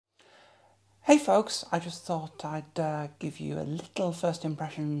Hey folks, I just thought I'd give you a little first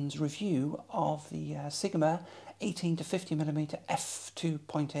impressions review of the Sigma 18-50mm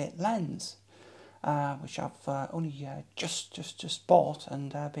F2.8 lens, which I've only just bought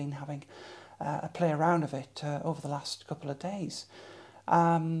and been having a play around of it over the last couple of days.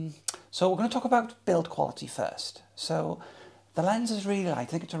 So we're going to talk about build quality first. So the lens is really light. I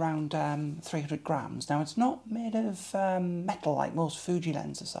think it's around 300 grams. Now it's not made of metal like most Fuji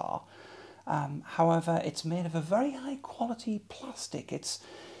lenses are. However, it's made of a very high quality plastic.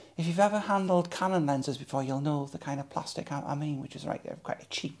 If you've ever handled Canon lenses before, you'll know the kind of plastic I mean, which is quite a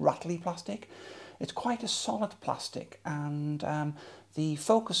cheap, rattly plastic. It's quite a solid plastic, and the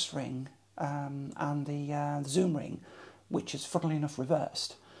focus ring and the zoom ring, which is funnily enough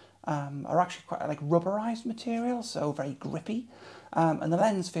reversed, are actually quite like rubberized material, so very grippy, and the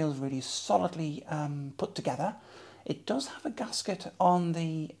lens feels really solidly put together. It does have a gasket on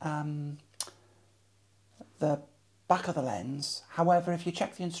the back of the lens. However, if you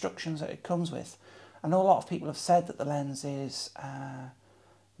check the instructions that it comes with, I know a lot of people have said that the lens is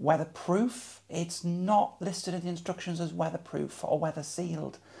weatherproof. It's not listed in the instructions as weatherproof or weather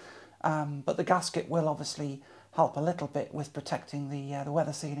sealed, but the gasket will obviously help a little bit with protecting the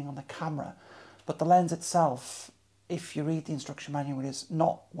weather sealing on the camera. But the lens itself, if you read the instruction manual, is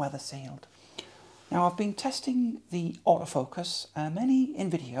not weather sealed. Now, I've been testing the autofocus, mainly in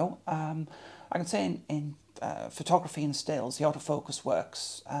video. I can say in photography and stills, the autofocus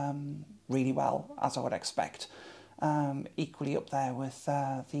works really well, as I would expect. Equally up there with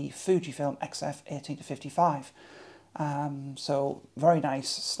the Fujifilm XF 18-55. So very nice,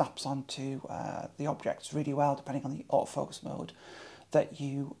 snaps onto the objects really well, depending on the autofocus mode that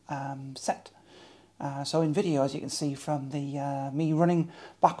you set. So in video, as you can see from the me running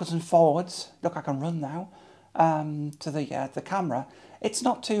backwards and forwards, look, I can run now, to the camera, it's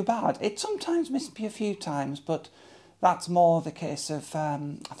not too bad. It sometimes missed me a few times, but that's more the case of,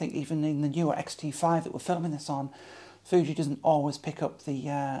 I think even in the newer X-T5 that we're filming this on, Fuji doesn't always pick up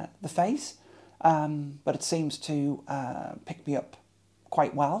the face, but it seems to pick me up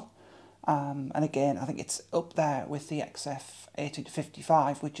quite well. And again, I think it's up there with the XF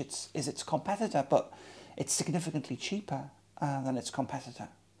 18-55, which is its competitor, but it's significantly cheaper than its competitor.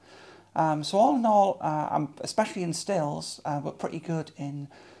 So all in all, I'm especially in stills, but pretty good in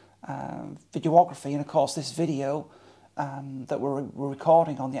videography. And of course, this video that we're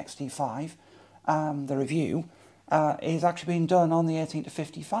recording on the X-T5, the review, is actually being done on the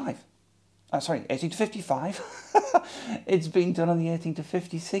 18-55. Sorry, 18-55. It's been done on the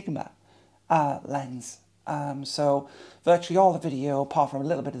 18-50 Sigma lens. So virtually all the video, apart from a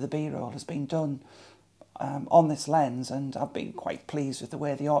little bit of the B-roll, has been done on this lens, and I've been quite pleased with the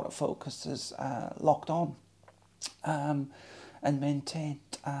way the autofocus is locked on and maintained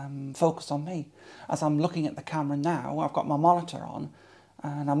focus on me. As I'm looking at the camera now, I've got my monitor on,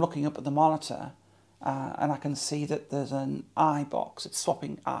 and I'm looking up at the monitor, and I can see that there's an eye box. It's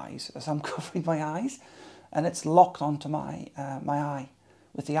swapping eyes as I'm covering my eyes, and it's locked onto my my eye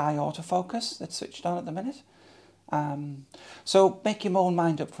with the eye autofocus that's switched on at the minute. So make your own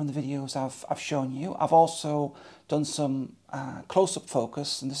mind up from the videos I've shown you. I've also done some close-up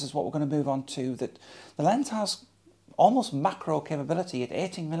focus, and this is what we're going to move on to. That the lens has almost macro capability. At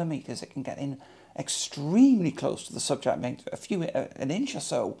 18mm, it can get in extremely close to the subject, maybe an inch or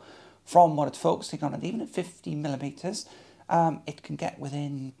so from what it's focusing on, and even at 50mm, it can get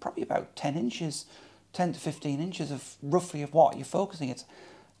within probably about 10 inches, 10 to 15 inches of roughly of what you're focusing.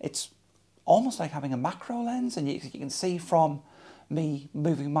 It's almost like having a macro lens, and you can see from me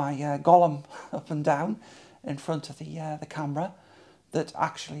moving my golem up and down in front of the camera that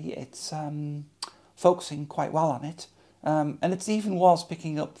actually it's focusing quite well on it, and it even was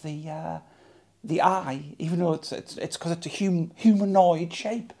picking up the eye, even though it's because it's a humanoid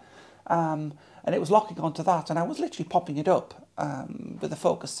shape, and it was locking onto that, and I was literally popping it up with the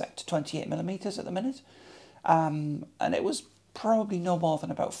focus set to 28mm at the minute, and it was probably no more than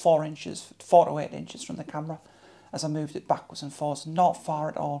about 4 to 8 inches from the camera as I moved it backwards and forwards, not far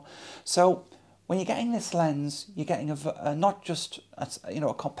at all. So when you're getting this lens, you're getting not just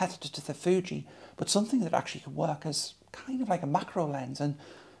a competitor to the Fuji, but something that actually could work as kind of like a macro lens. And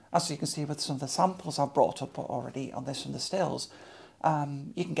as you can see with some of the samples I've brought up already on this from the stills,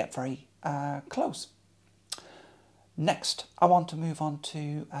 you can get very close. Next, I want to move on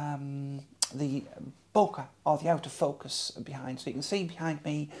to the bokeh, or the outer focus behind. So you can see behind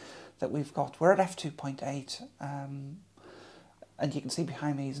me that we're at f2.8, and you can see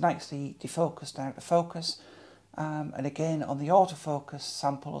behind me is nicely defocused out of focus. And again, on the autofocus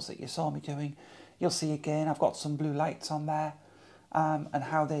samples that you saw me doing, you'll see again I've got some blue lights on there, and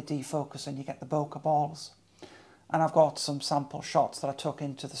how they defocus and you get the bokeh balls. And I've got some sample shots that I took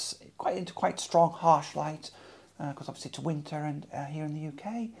into quite strong, harsh light, because obviously it's winter and here in the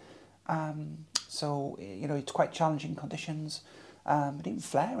UK. So, you know, it's quite challenging conditions. But even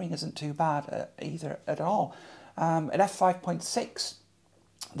flaring isn't too bad either at all. At f5.6,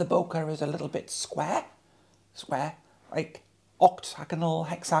 the bokeh is a little bit square, like octagonal,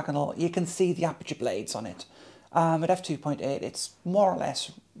 hexagonal. You can see the aperture blades on it. At f2.8, it's more or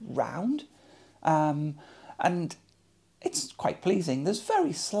less round, and it's quite pleasing. There's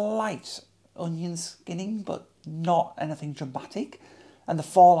very slight onion skinning, but not anything dramatic, and the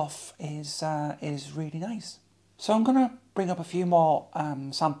fall off is really nice. So I'm going to bring up a few more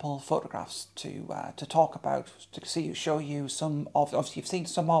sample photographs to talk about, to show you some of. Obviously, you've seen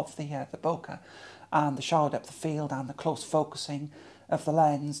some of the bokeh and the shallow depth of field and the close focusing of the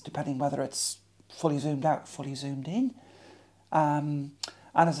lens, depending whether it's fully zoomed out, fully zoomed in. And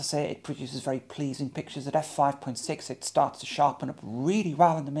as I say, it produces very pleasing pictures. At f5.6, it starts to sharpen up really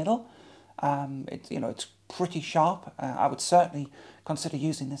well in the middle. It's pretty sharp. I would certainly consider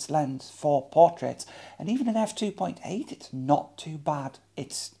using this lens for portraits. And even in f2.8, it's not too bad.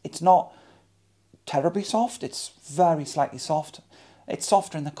 It's not terribly soft. It's very slightly soft. It's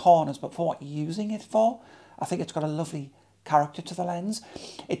softer in the corners, but for what you're using it for, I think it's got a lovely character to the lens.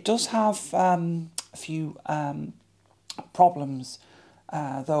 It does have a few problems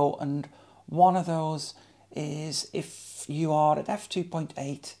though, and one of those is if you are at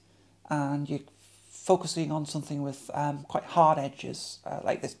f2.8 and you're focusing on something with quite hard edges,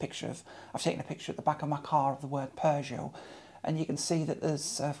 like this picture I've taken a picture at the back of my car of the word Peugeot, and you can see that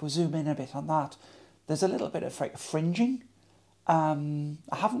there's, if we zoom in a bit on that, there's a little bit of fringing. I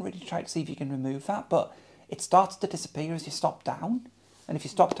haven't really tried to see if you can remove that, but it starts to disappear as you stop down. And if you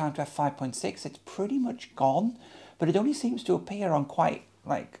stop down to f5.6, it's pretty much gone, but it only seems to appear on quite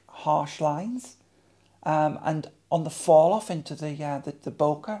like harsh lines, and on the fall off into the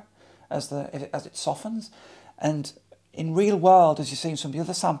bokeh as it softens. And in real world, as you've seen some of the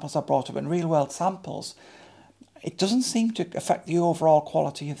other samples I brought up, in real world samples, it doesn't seem to affect the overall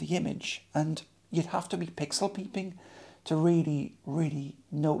quality of the image, and you'd have to be pixel peeping to really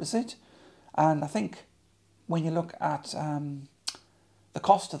notice it. And I think when you look at the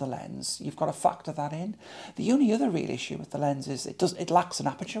cost of the lens, you've got to factor that in. The only other real issue with the lens is it lacks an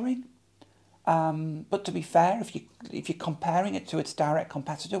aperture ring. But to be fair, if you're comparing it to its direct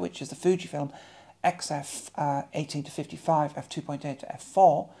competitor, which is the Fujifilm XF 18-55 f2.8 to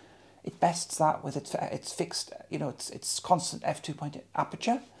f4, it bests that with its fixed, its constant f2.8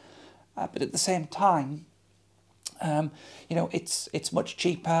 aperture. But at the same time, it's much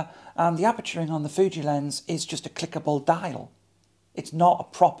cheaper, and the aperturing on the Fuji lens is just a clickable dial. It's not a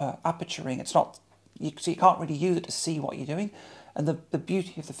proper aperturing. It's not, so you can't really use it to see what you're doing. And the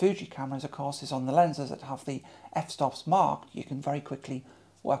beauty of the Fuji cameras, of course, is on the lenses that have the f-stops marked, you can very quickly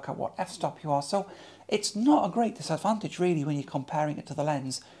work out what f-stop you are. So it's not a great disadvantage, really, when you're comparing it to the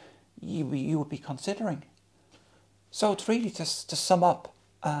lens you would be considering. So it's really, to sum up,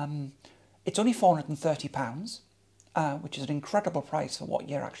 it's only £430, which is an incredible price for what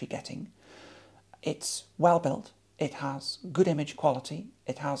you're actually getting. It's well built. It has good image quality.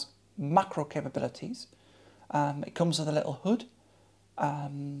 It has macro capabilities. It comes with a little hood,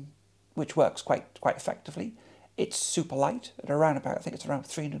 which works quite effectively. It's super light at around about, I think it's around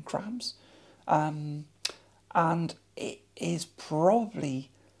 300 grams. And it is probably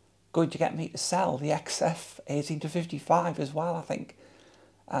going to get me to sell the XF 18-55 as well, I think.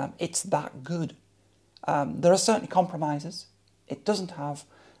 It's that good. There are certainly compromises. It doesn't have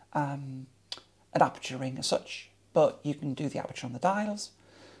an aperture ring as such, but you can do the aperture on the dials.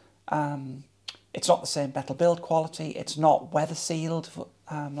 It's not the same metal build quality. It's not weather sealed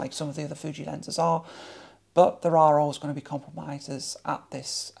like some of the other Fuji lenses are, but there are always going to be compromises at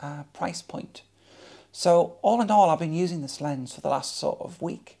this price point. So all in all, I've been using this lens for the last sort of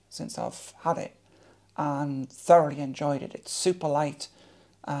week since I've had it, and thoroughly enjoyed it. It's super light.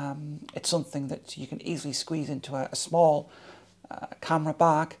 It's something that you can easily squeeze into a small camera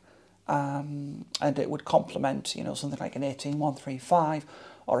bag, and it would complement, something like an 18-135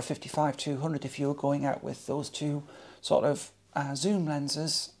 or a 55-200 if you were going out with those two sort of zoom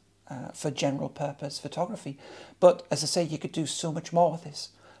lenses for general purpose photography. But as I say, you could do so much more with this.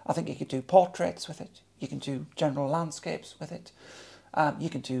 I think you could do portraits with it. You can do general landscapes with it. You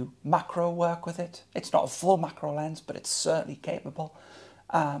can do macro work with it. It's not a full macro lens, but it's certainly capable.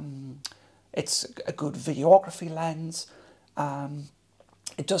 It's a good videography lens.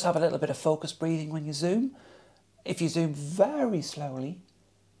 It does have a little bit of focus breathing when you zoom. If you zoom very slowly,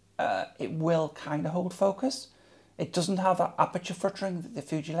 it will kind of hold focus. It doesn't have that aperture fluttering that the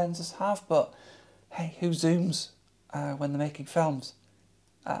Fuji lenses have, but hey, who zooms when they're making films?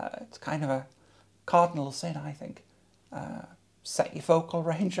 It's kind of a cardinal sin, I think. Set your focal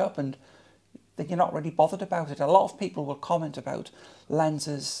range up and then you're not really bothered about it. A lot of people will comment about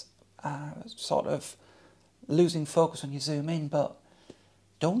lenses sort of losing focus when you zoom in, but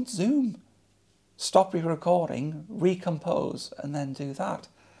don't zoom. Stop your recording, recompose, and then do that.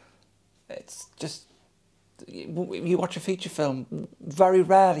 It's just, you watch a feature film, very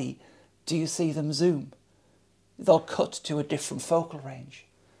rarely do you see them zoom. They'll cut to a different focal range.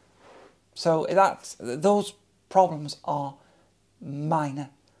 So those problems are minor.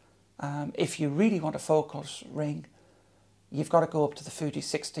 If you really want a focus ring, you've got to go up to the Fuji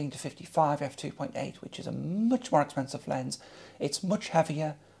 18-50mm F2.8, which is a much more expensive lens. It's much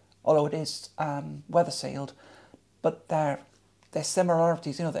heavier, although it is weather sealed, but there's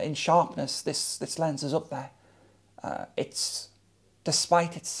similarities. You know, that in sharpness, this lens is up there. It's,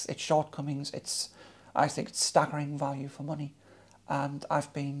 despite its shortcomings, I think it's staggering value for money, and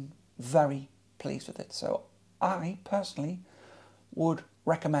I've been very pleased with it. So I personally would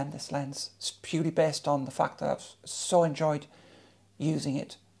recommend this lens. It's purely based on the fact that I've so enjoyed using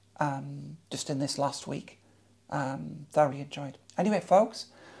it just in this last week. Thoroughly enjoyed. Anyway, folks,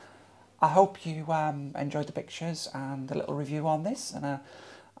 I hope you enjoyed the pictures and a little review on this, and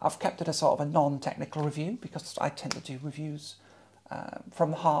I've kept it a sort of a non-technical review because I tend to do reviews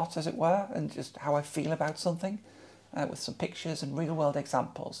from the heart, as it were, and just how I feel about something, with some pictures and real-world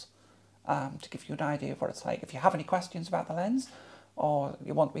examples to give you an idea of what it's like. If you have any questions about the lens, or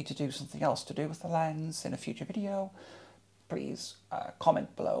you want me to do something else to do with the lens in a future video, please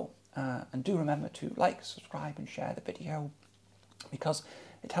comment below. And do remember to like, subscribe and share the video, because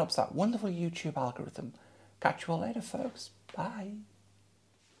it helps that wonderful YouTube algorithm. Catch you all later, folks. Bye.